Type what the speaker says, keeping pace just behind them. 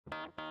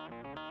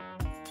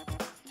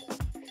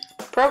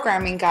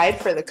Programming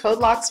Guide for the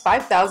Codelocks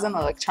 5000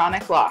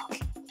 electronic lock.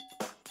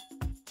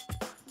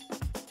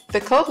 The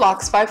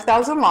Codelocks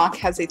 5000 lock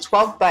has a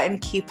 12-button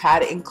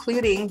keypad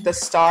including the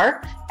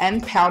star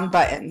and pound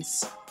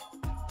buttons.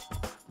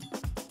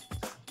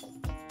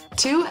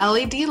 2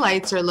 LED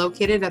lights are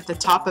located at the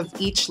top of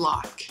each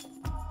lock.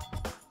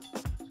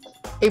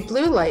 A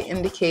blue light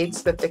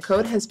indicates that the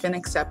code has been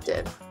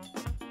accepted.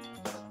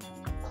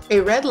 A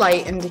red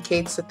light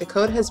indicates that the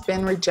code has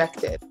been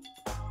rejected.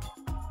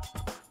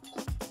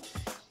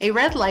 A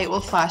red light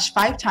will flash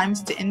 5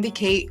 times to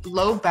indicate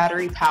low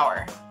battery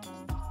power.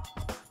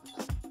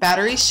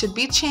 Batteries should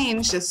be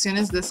changed as soon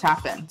as this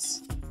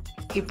happens.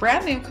 A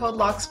brand new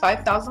Codelocks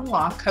 5000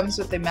 lock comes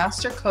with a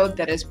master code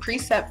that is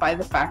preset by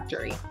the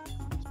factory.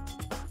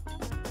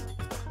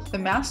 The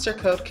master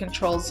code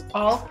controls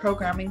all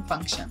programming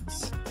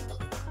functions.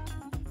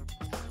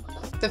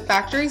 The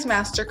factory's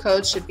master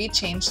code should be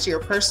changed to your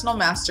personal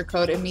master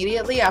code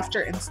immediately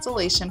after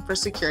installation for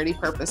security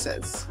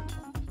purposes.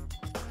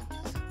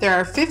 There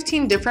are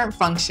 15 different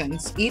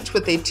functions, each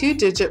with a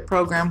 2-digit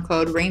program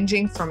code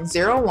ranging from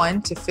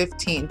 01 to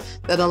 15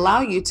 that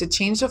allow you to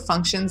change the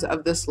functions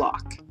of this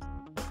lock.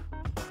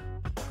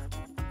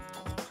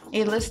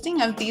 A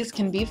listing of these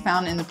can be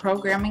found in the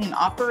Programming and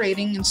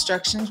Operating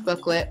Instructions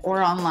booklet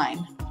or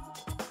online.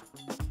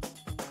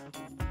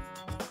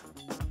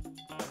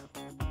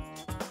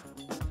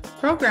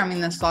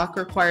 Programming this lock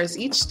requires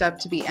each step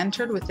to be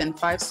entered within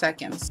 5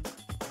 seconds.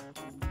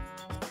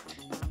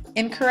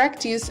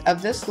 Incorrect use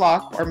of this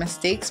lock or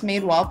mistakes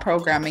made while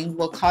programming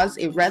will cause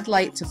a red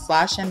light to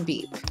flash and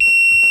beep.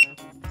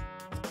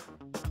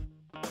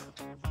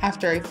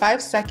 After a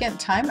 5-second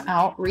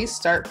timeout,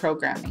 restart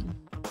programming.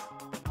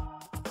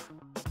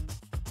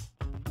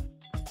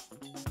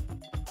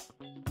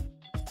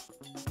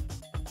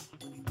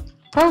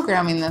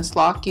 Programming this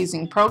lock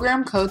using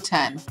Program Code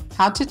 10.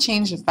 How to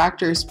change the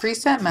factory's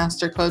preset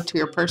master code to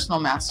your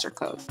personal master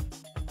code.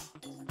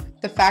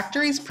 The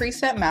factory's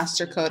preset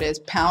master code is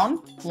pound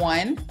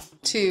 1,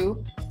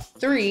 2,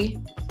 3,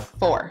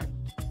 4.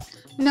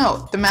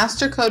 Note, the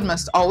master code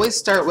must always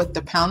start with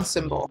the pound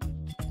symbol.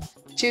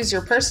 Choose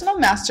your personal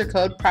master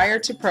code prior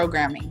to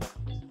programming.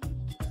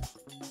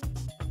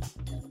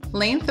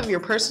 Length of your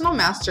personal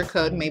master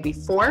code may be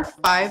 4,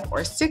 5,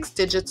 or 6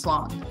 digits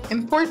long.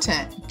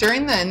 Important!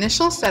 During the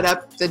initial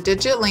setup, the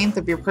digit length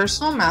of your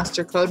personal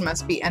master code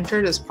must be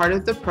entered as part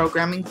of the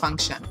programming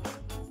function.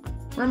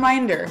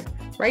 Reminder: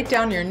 write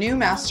down your new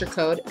master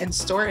code and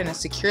store in a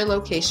secure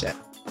location.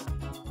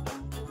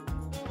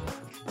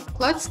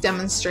 Let's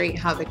demonstrate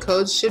how the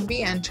codes should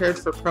be entered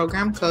for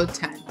Program Code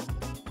 10.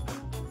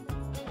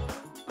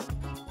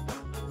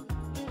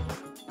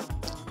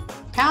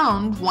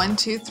 Pound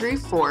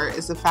 1234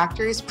 is the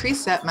factory's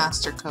preset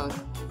master code.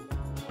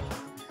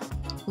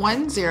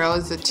 10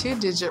 is a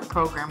 2-digit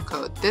program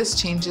code. This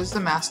changes the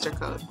master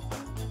code.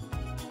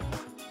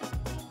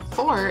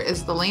 4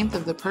 is the length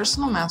of the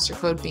personal master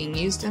code being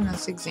used in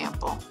this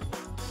example.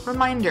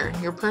 Reminder: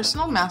 your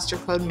personal master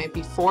code may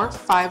be 4,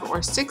 5,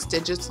 or 6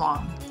 digits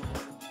long.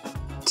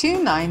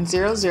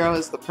 2900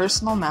 is the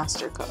personal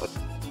master code.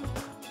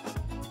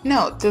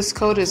 Note, this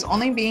code is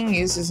only being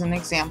used as an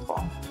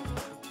example.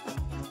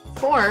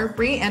 4.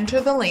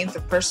 Re-enter the length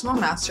of personal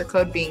master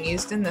code being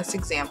used in this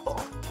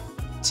example.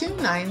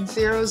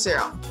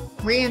 2900.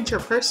 Re-enter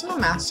personal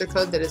master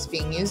code that is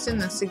being used in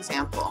this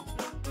example.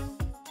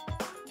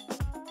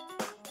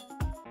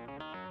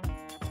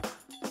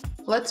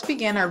 Let's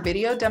begin our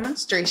video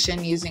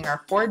demonstration using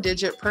our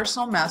 4-digit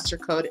personal master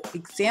code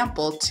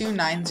example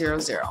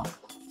 2900.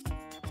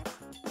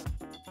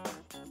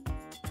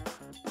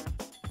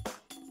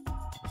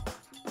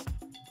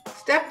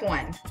 Step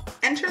 1.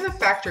 Enter the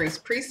factory's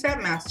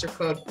preset master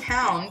code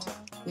pound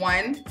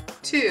 1,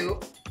 2,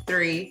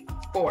 3,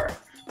 4.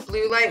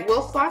 Blue light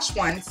will flash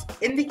once,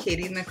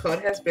 indicating the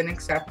code has been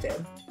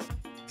accepted.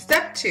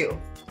 Step 2.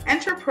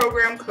 Enter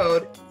program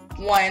code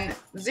 10.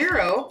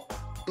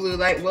 Blue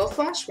light will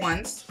flash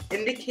once,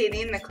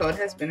 indicating the code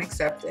has been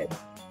accepted.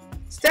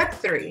 Step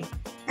 3.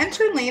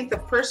 Enter length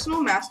of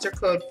personal master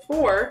code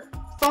 4,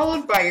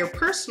 followed by your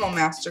personal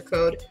master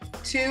code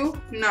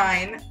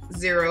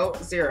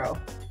 2900.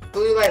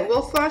 Blue light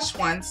will flash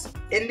once,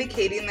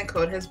 indicating the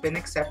code has been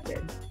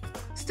accepted.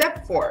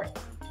 Step 4.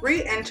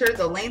 Re-enter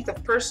the length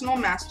of personal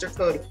master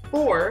code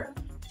 4,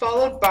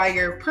 followed by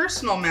your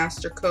personal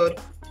master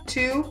code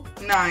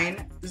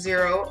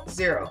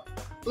 2900.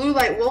 Blue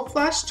light will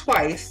flash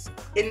twice,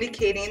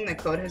 indicating the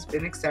code has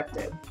been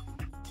accepted.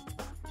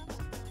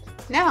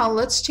 Now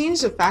let's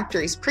change the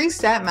factory's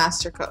preset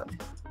master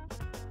code.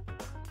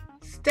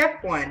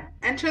 Step 1.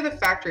 Enter the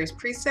factory's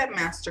preset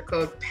master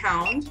code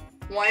pound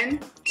 1,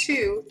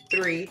 2,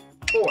 3,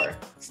 4.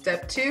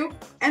 Step 2.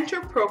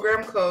 Enter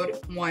program code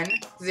 10.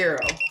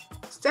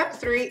 Step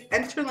 3.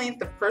 Enter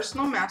length of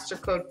personal master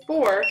code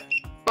 4,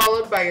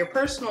 followed by your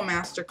personal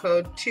master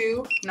code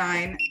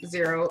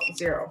 2900.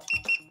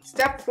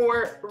 Step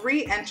 4.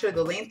 Re-enter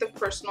the length of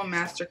personal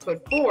master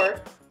code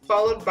 4,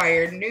 followed by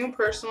your new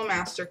personal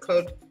master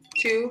code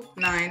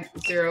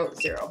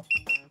 2900.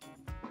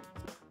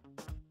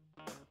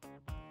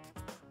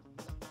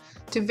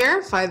 To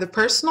verify the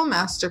personal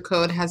master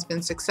code has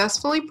been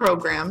successfully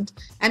programmed,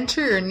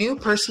 enter your new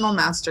personal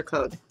master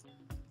code.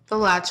 The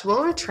latch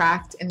will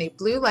retract and a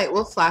blue light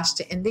will flash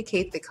to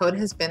indicate the code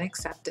has been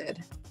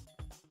accepted.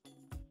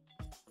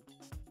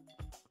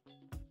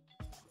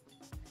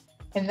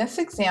 In this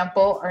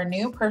example, our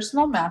new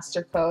personal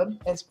master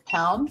code is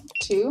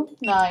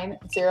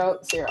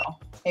 #2900.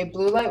 A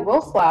blue light will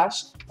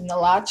flash and the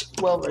latch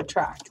will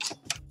retract.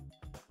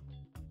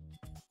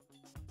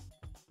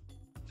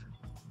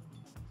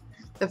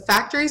 The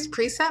factory's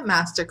preset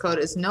master code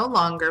is no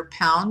longer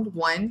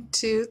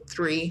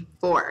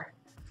 #1234.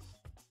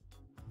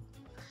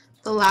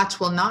 The latch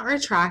will not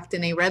retract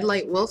and a red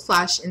light will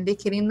flash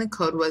indicating the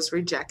code was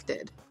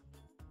rejected.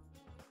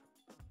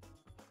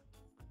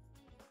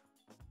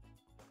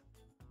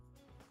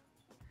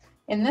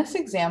 In this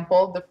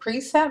example, the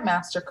preset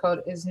master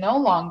code is no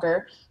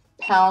longer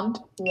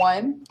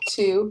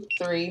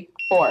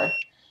 #1234.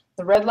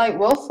 The red light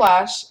will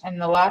flash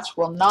and the latch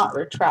will not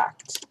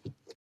retract.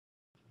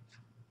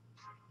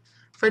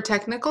 For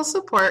technical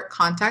support,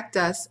 contact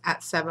us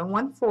at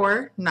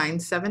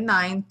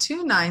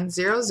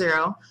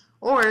 714-979-2900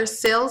 or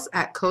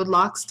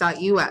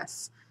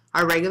sales@codelocks.us.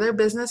 Our regular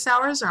business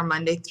hours are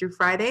Monday through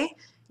Friday,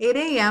 8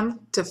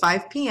 a.m. to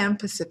 5 p.m.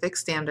 Pacific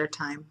Standard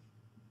Time.